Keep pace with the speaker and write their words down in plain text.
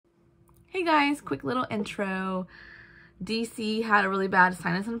Hey guys, quick little intro. DC had a really bad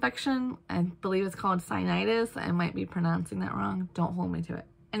sinus infection. I believe it's called sinusitis. I might be pronouncing that wrong. Don't hold me to it.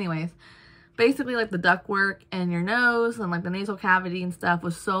 Anyways, basically like the ductwork in your nose and like the nasal cavity and stuff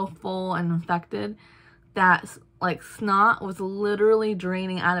was so full and infected that like snot was literally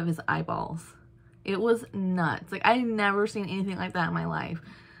draining out of his eyeballs. It was nuts. Like I've never seen anything like that in my life.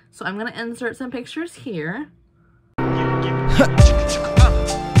 So I'm gonna insert some pictures here.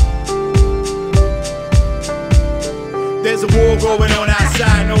 There's a war going on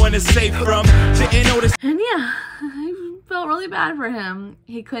outside, no one is safe from. Didn't notice. And yeah, I felt really bad for him.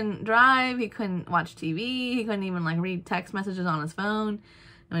 He couldn't drive, he couldn't watch TV, he couldn't even like read text messages on his phone.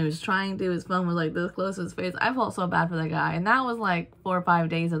 And he was trying to, his phone was like this close to his face. I felt so bad for that guy. And that was like 4 or 5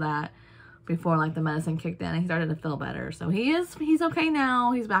 days of that before like the medicine kicked in and he started to feel better. So he's okay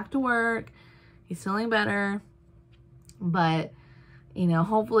now. He's back to work. He's feeling better. But you know,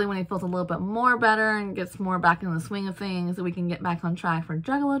 hopefully when he feels a little bit more better and gets more back in the swing of things, that we can get back on track for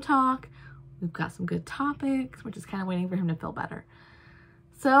Juggalo Talk. We've got some good topics. We're just kind of waiting for him to feel better.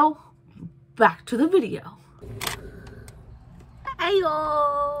 So, back to the video.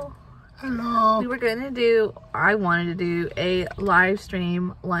 Heyo! Hello! I wanted to do a live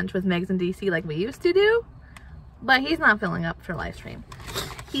stream lunch with Megz and DC like we used to do, but he's not feeling up for live stream.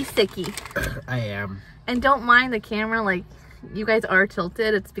 He's sicky. I am. And don't mind the camera, like, you guys are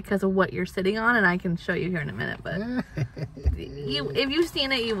tilted. It's because of what you're sitting on, and I can show you here in a minute, but if you've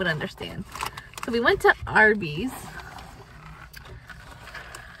seen it, you would understand. So we went to Arby's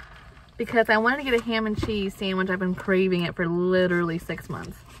because I wanted to get a ham and cheese sandwich. I've been craving it for literally 6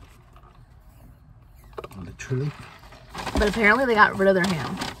 months. Literally? But apparently they got rid of their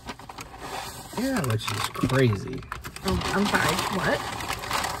ham. Yeah, which is crazy. Oh, I'm sorry.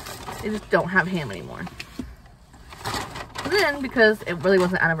 What? They just don't have ham anymore. Then, because it really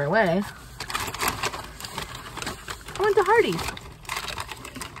wasn't out of our way, I went to Hardee's.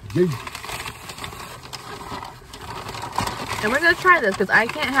 Yay. And we're going to try this because I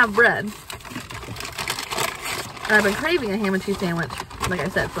can't have bread. And I've been craving a ham and cheese sandwich, like I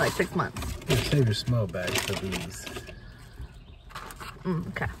said, for like 6 months. Yeah, save your small bags for these.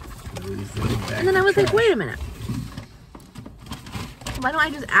 Okay. These And then I was like, wait a minute. Why don't I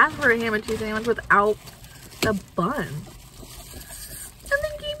just ask for a ham and cheese sandwich without the bun? And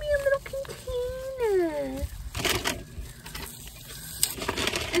they gave me a little container.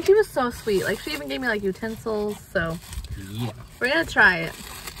 And she was so sweet. Like, she even gave me, like, utensils. So, yeah. We're going to try it.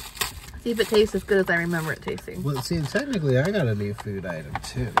 See if it tastes as good as I remember it tasting. Well, see, technically, I got a new food item,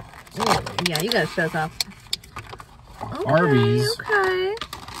 too. Really? Yeah, you got to show us off. Okay, Arby's. Okay.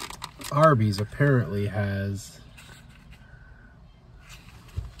 Arby's apparently has...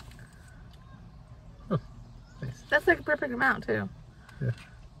 That's like a perfect amount, too. Yeah.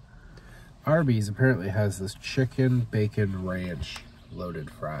 Arby's apparently has this chicken bacon ranch loaded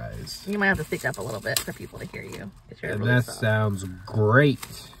fries. You might have to speak up a little bit for people to hear you. And that sounds great.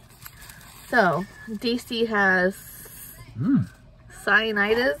 So, DC has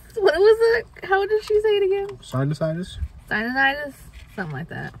sinusitis. What was it? How did she say it again? Sinusitis? Sinusitis? Something like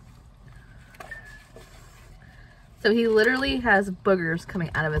that. So he literally has boogers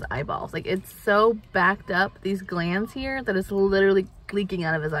coming out of his eyeballs. Like, it's so backed up, these glands here, that it's literally leaking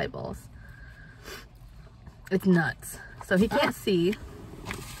out of his eyeballs. It's nuts. So he can't see.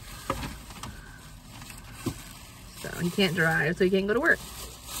 So he can't drive, so he can't go to work.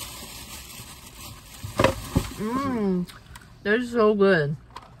 They're so good.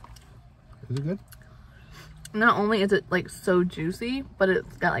 Is it good? Not only is it like so juicy, but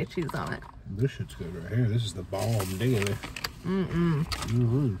it's got like cheese on it. This shit's good right here. This is the bomb daily. I'm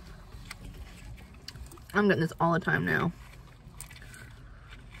getting this all the time now.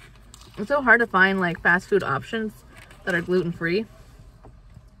 It's so hard to find like fast food options that are gluten-free.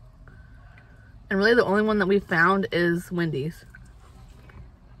 And really the only one that we found is Wendy's.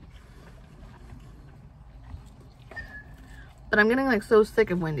 But I'm getting like so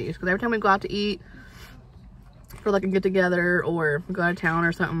sick of Wendy's because every time we go out to eat for like a get together or we go out of town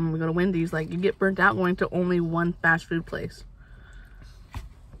or something, we go to Wendy's, like you get burnt out going to only one fast food place.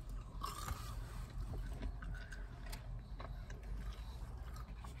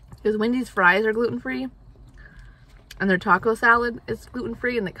 Because Wendy's fries are gluten-free and their taco salad is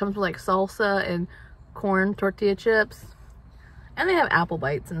gluten-free and it comes with like salsa and corn tortilla chips. And they have apple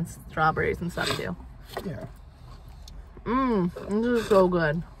bites and strawberries and stuff too. Yeah. This is so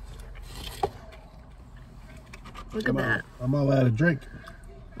good. Look at that. I'm all out of drink.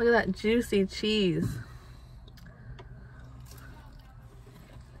 Look at that juicy cheese.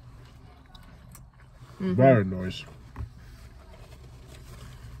 Very nice.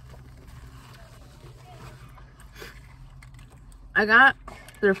 I got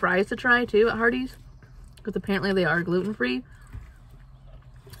their fries to try too at Hardee's, because apparently they are gluten-free,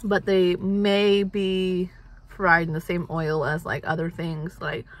 but they may be fried in the same oil as like other things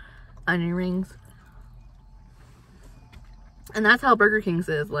like onion rings. And that's how Burger King's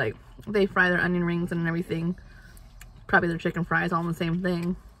is. Like, they fry their onion rings and everything, probably their chicken fries, all in the same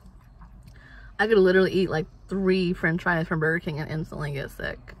thing. I could literally eat like 3 french fries from Burger King and instantly get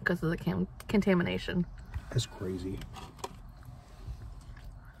sick because of the contamination. That's crazy.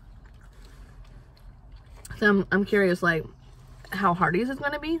 So I'm curious, like, how Hardee's is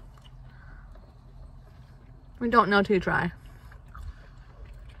going to be. We don't know till you try.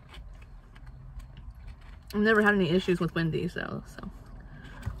 I've never had any issues with Wendy's, so.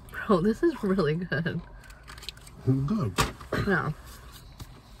 Bro, this is really good. Good. Yeah.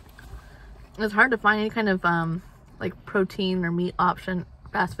 It's hard to find any kind of, like, protein or meat option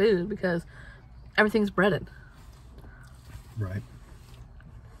fast food because everything's breaded. Right.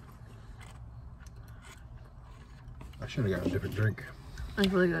 I should have got a different drink. It's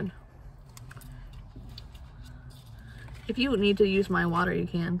really good. If you need to use my water, you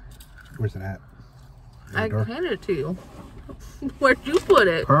can. Where's it at? I handed it to you. Where'd you put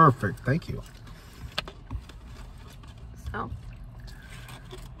it? Perfect. Thank you. So.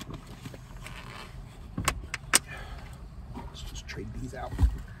 Let's just trade these out.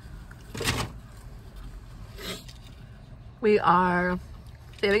 We are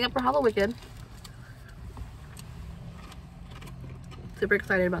saving up for Halloween. Super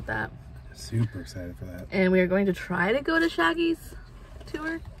excited about that. Super excited for that. And we are going to try to go to Shaggy's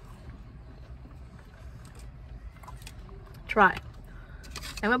tour. Try. I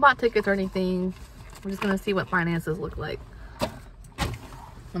haven't bought tickets or anything. We're just going to see what finances look like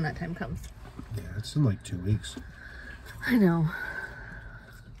when that time comes. Yeah, it's in like 2 weeks. I know.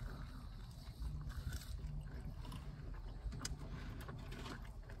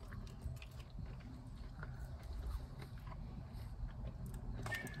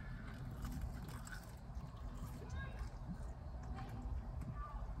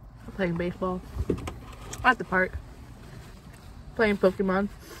 Playing baseball at the park, playing Pokemon.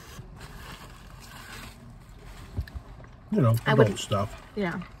 You know, adult stuff.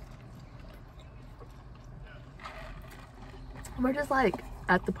 Yeah. We're just like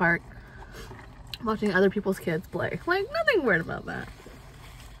at the park watching other people's kids play. Like, nothing weird about that.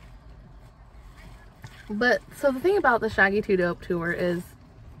 But so the thing about the Shaggy 2 Dope tour is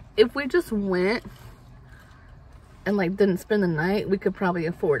if we just went and like didn't spend the night, we could probably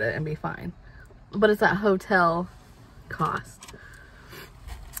afford it and be fine. But it's that hotel cost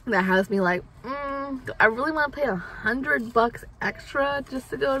that has me like, I really want to pay $100 extra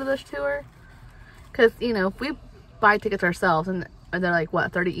just to go to this tour. Because, you know, if we buy tickets ourselves and they're like,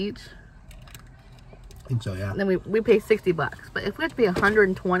 what, 30 each? I think so, yeah. Then we pay $60. But if we have to pay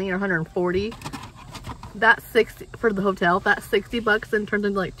 120 or 140, that's 60 for the hotel. That $60 then turns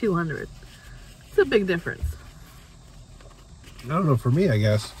into like 200. It's a big difference. I don't know, for me, I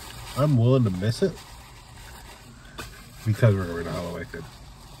guess, I'm willing to miss it because we're going to Halloween.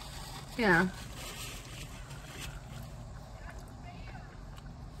 Yeah.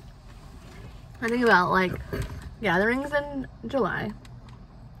 I think about like gatherings in July.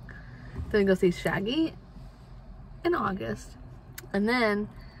 Then go see Shaggy in August. And then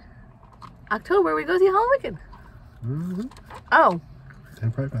October we go see Halloween. Mm-hmm. Oh.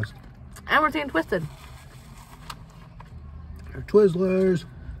 And Pride Fest. And we're seeing Twisted. Twizzlers.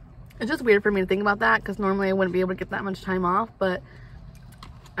 It's just weird for me to think about that because normally I wouldn't be able to get that much time off, but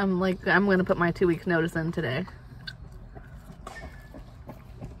I'm like, I'm going to put my 2 weeks notice in today.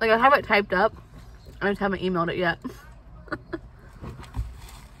 Like, I have it typed up. I just haven't emailed it yet.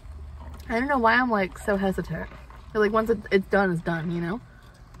 I don't know why I'm like so hesitant. Like, once it's done, you know?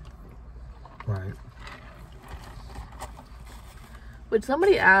 Right. Which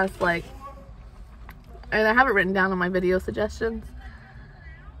somebody asked, like, and I have it written down on my video suggestions,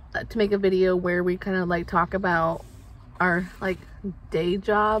 to make a video where we kind of like talk about our like day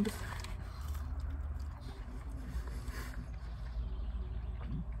jobs.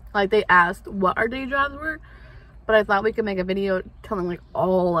 Like, they asked what our day jobs were, but I thought we could make a video telling like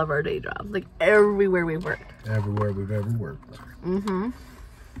all of our day jobs, like everywhere we've worked. Everywhere we've ever worked. Mm-hmm.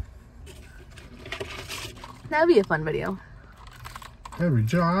 That'd be a fun video. Every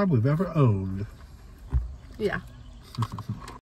job we've ever owned. Yeah.